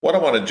What I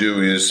want to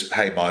do is,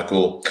 hey,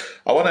 Michael,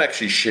 I want to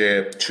actually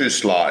share two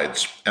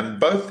slides, and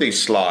both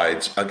these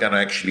slides are going to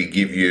actually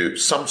give you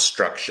some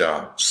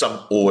structure,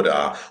 some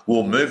order,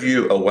 will move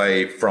you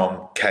away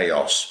from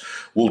chaos,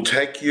 will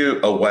take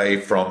you away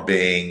from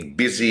being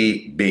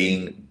busy,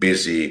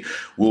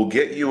 will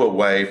get you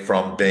away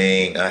from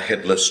being a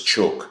headless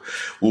chook,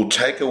 will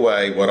take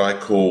away what I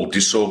call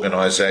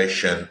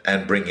disorganization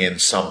and bring in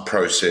some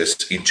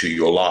process into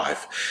your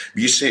life.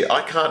 You see,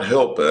 I can't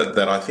help it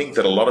that I think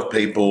that a lot of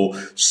people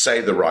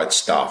say the right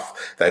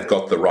stuff. They've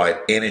got the right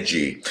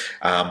energy.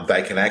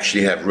 They can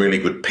actually have really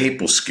good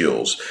people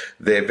skills.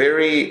 They're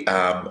very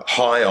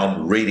high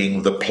on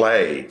reading the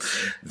play,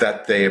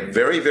 that they're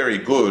very, very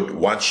good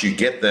once you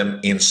get them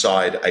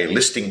inside a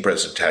listing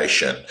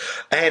presentation.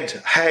 And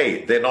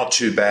hey, they're not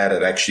too bad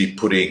at actually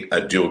putting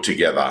a deal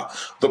together.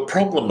 The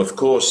problem, of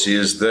course,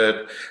 is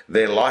that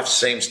their life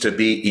seems to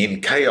be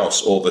in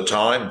chaos all the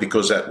time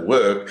because at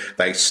work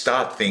they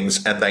start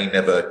things and they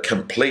never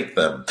complete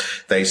them.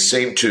 They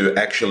seem to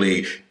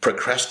actually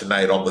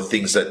procrastinate on the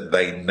things that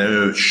they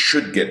know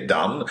should get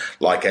done,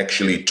 like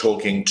actually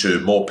talking to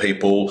more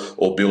people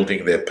or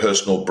building their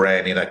personal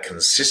brand in a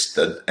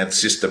consistent and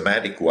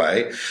systematic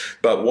way.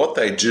 But what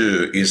they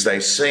do is they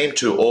seem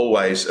to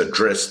always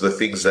address the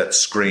things that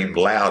scream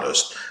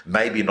loudest,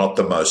 maybe not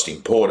the most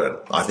important.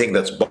 I think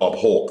that's Bob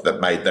Hawke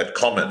that made that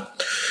comment.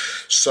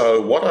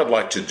 So what I'd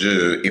like to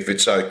do, if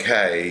it's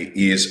okay,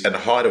 is, and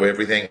hi to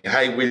everything.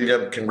 Hey,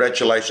 William,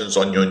 congratulations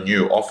on your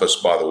new office,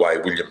 by the way,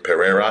 William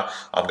Pereira.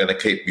 I'm going to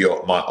keep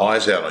my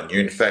eyes out on you.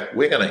 In fact,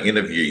 we're going to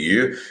interview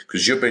you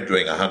because you've been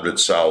doing 100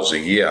 sales a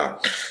year.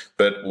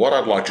 But what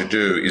I'd like to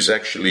do is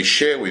actually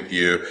share with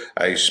you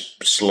a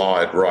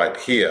slide right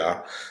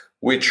here,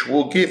 which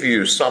will give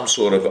you some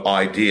sort of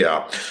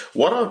idea.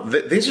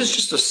 This is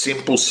just a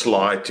simple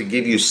slide to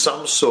give you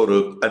some sort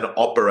of an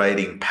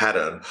operating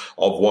pattern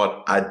of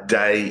what a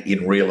day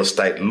in real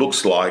estate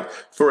looks like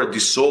for a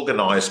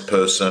disorganized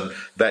person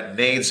that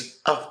needs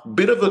a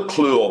bit of a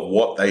clue of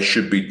what they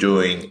should be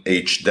doing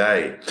each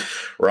day,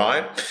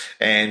 right?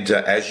 And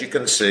as you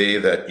can see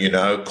that,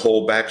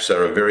 callbacks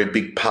are a very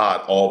big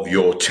part of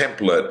your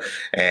template.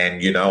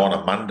 And, on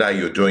a Monday,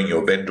 you're doing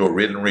your vendor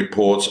written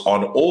reports.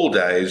 On all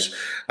days,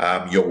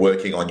 you're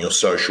working on your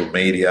social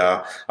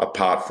media,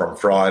 apart from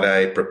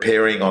Friday,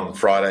 preparing on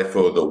Friday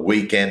for the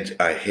weekend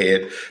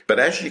ahead. But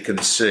as you can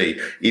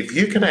see, if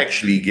you can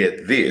actually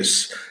get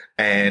this,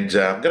 and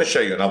I'm going to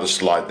show you another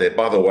slide there.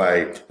 By the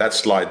way, that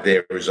slide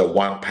there is a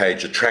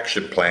one-page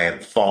attraction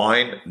plan: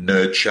 find,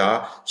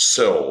 nurture,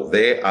 sell.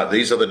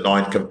 These are the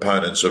 9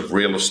 components of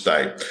real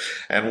estate.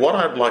 And what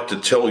I'd like to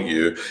tell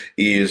you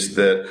is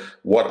that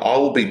what I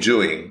will be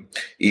doing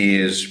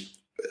is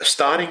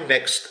starting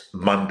next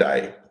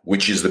Monday,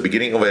 which is the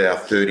beginning of our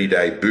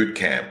 30-day boot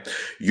camp,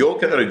 you're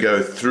going to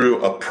go through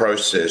a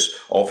process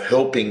of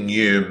helping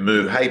you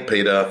move. Hey,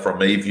 Peter from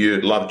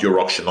eView, loved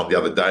your auction on the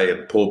other day.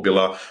 And Paul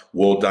Biller,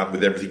 well done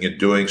with everything you're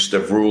doing.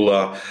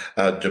 Stavrula,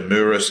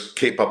 Demuris,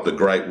 keep up the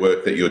great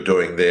work that you're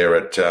doing there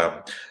at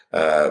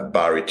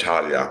Bar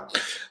Italia.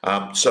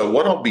 So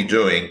what I'll be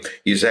doing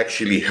is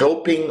actually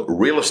helping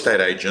real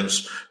estate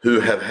agents who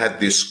have had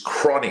this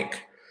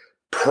chronic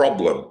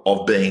problem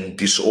of being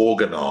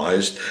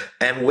disorganized,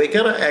 and we're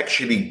going to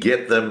actually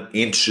get them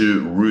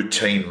into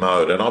routine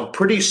mode. And I'm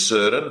pretty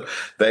certain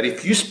that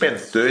if you spend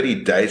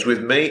 30 days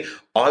with me,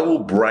 I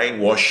will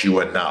brainwash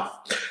you enough.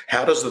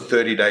 How does the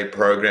 30-day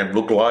program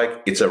look like?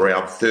 It's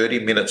around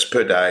 30 minutes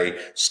per day,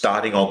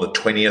 starting on the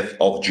 20th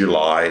of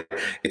July.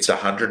 It's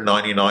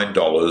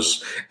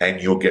 $199,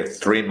 and you'll get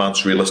 3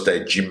 months real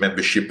estate gym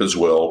membership as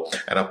well.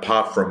 And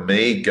apart from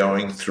me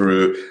going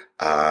through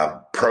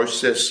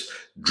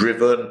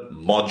process-driven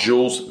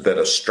modules that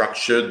are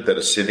structured, that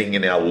are sitting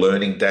in our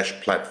Learning Dash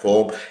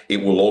platform,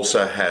 it will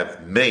also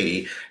have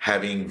me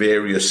having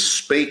various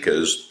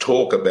speakers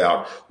talk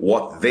about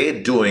what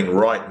they're doing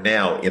right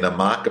now in a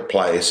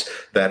marketplace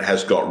that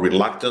has got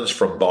reluctance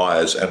from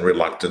buyers and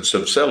reluctance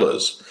of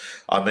sellers.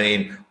 I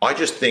mean, I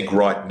just think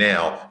right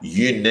now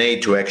you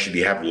need to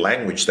actually have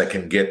language that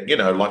can get,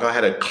 like I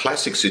had a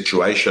classic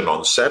situation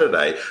on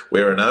Saturday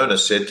where an owner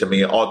said to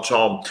me, "Oh,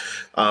 Tom,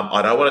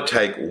 I don't want to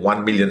take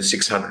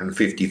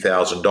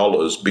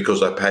 $1,650,000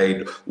 because I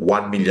paid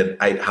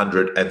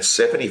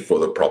 $1,870,000 for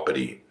the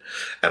property."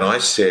 And I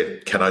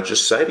said, "Can I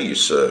just say to you,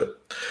 sir,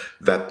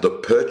 that the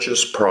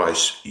purchase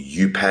price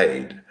you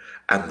paid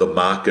and the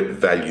market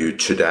value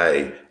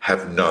today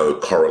have no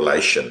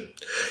correlation.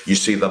 You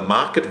see, the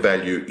market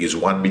value is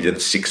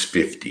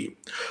 $1,650,000.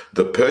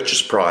 The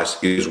purchase price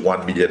is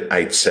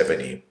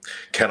 $1,870,000.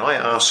 Can I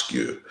ask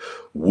you,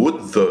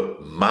 would the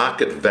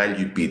market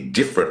value be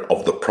different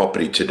of the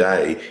property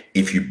today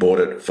if you bought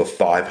it for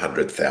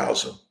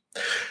 $500,000?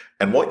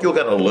 And what you're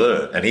going to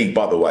learn, and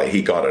by the way,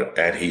 he got it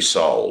and he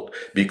sold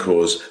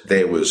because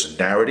there was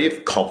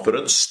narrative,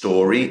 confidence,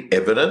 story,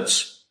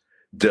 evidence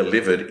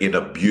delivered in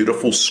a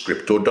beautiful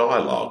script or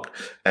dialogue.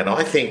 And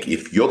I think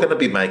if you're going to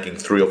be making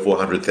 $300,000 or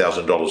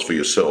 $400,000 for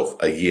yourself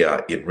a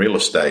year in real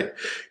estate,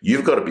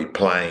 you've got to be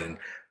playing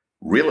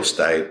real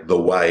estate the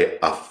way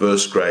a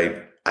first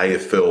grade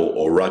AFL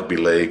or rugby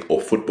league or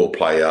football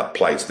player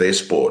plays their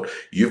sport.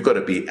 You've got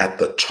to be at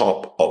the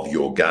top of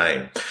your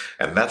game.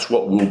 And that's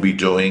what we'll be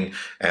doing.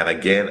 And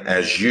again,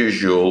 as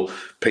usual,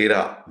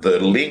 Peter, the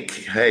link,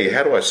 hey,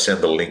 how do I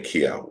send the link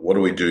here? What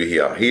do we do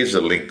here? Here's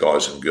the link,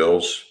 guys and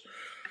girls.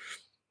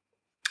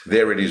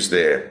 There it is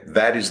there.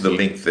 That is the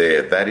link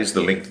there. That is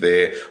the link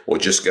there. Or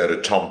just go to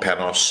Tom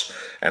Panos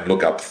and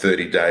look up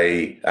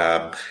 30-day.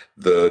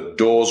 The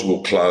doors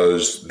will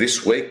close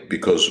this week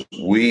because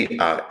we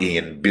are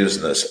in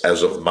business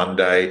as of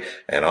Monday.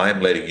 And I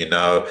am letting you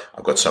know,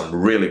 I've got some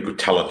really good,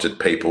 talented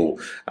people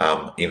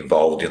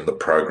involved in the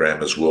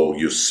program as well.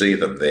 You'll see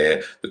them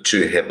there. The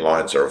two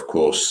headlines are, of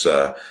course,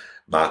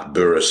 Mark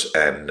Burris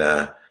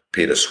and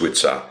Peter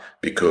Switzer,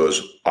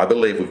 because I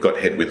believe we've got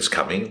headwinds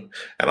coming,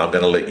 and I'm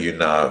going to let you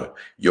know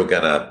you're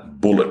going to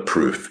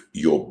bulletproof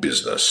your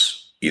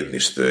business in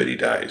this 30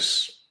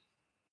 days.